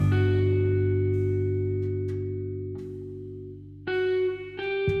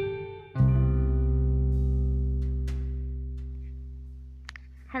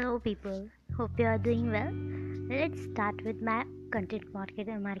Hello, people. Hope you are doing well. Let's start with my content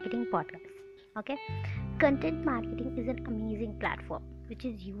marketing podcast. Okay, content marketing is an amazing platform which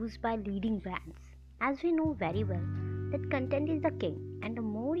is used by leading brands. As we know very well, that content is the king, and the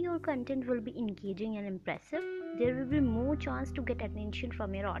more your content will be engaging and impressive, there will be more chance to get attention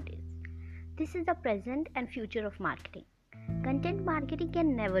from your audience. This is the present and future of marketing. Content marketing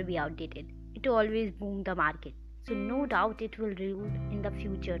can never be outdated. It always boom the market. So no doubt it will rule in the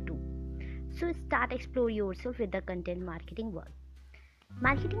future too. So start explore yourself with the content marketing world.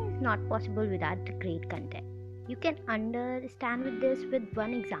 Marketing is not possible without the great content. You can understand with this with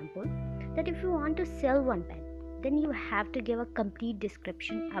one example that if you want to sell one pen, then you have to give a complete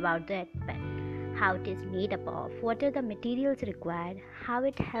description about that pen, how it is made up of, what are the materials required, how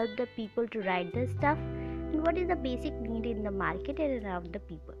it helped the people to write the stuff, and what is the basic need in the market and around the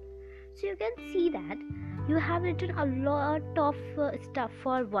people. So you can see that you have written a lot of stuff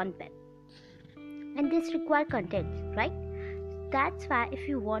for one pen, and this require content, right? That's why if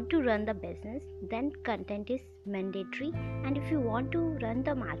you want to run the business, then content is mandatory, and if you want to run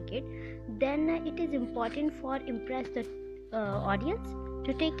the market, then it is important for impress the audience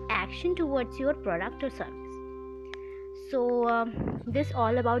to take action towards your product or service. So this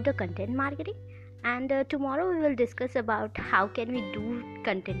all about the content marketing, and tomorrow we will discuss about how can we do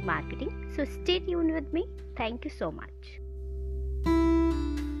content marketing. So stay tuned with me. Thank you so much.